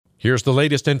Here's the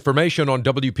latest information on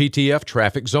WPTF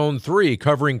Traffic Zone 3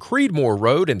 covering Creedmoor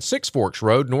Road and Six Forks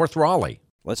Road, North Raleigh.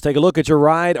 Let's take a look at your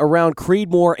ride around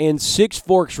Creedmoor and Six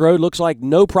Forks Road. Looks like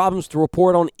no problems to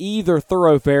report on either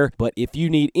thoroughfare, but if you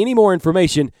need any more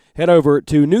information, head over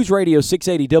to News Radio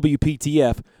 680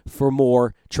 WPTF for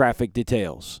more traffic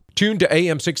details. Tune to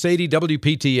AM 680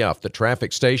 WPTF, the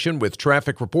traffic station with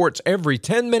traffic reports every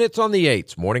 10 minutes on the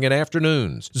 8s, morning and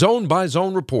afternoons.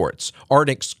 Zone-by-zone reports are an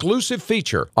exclusive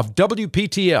feature of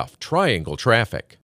WPTF Triangle Traffic.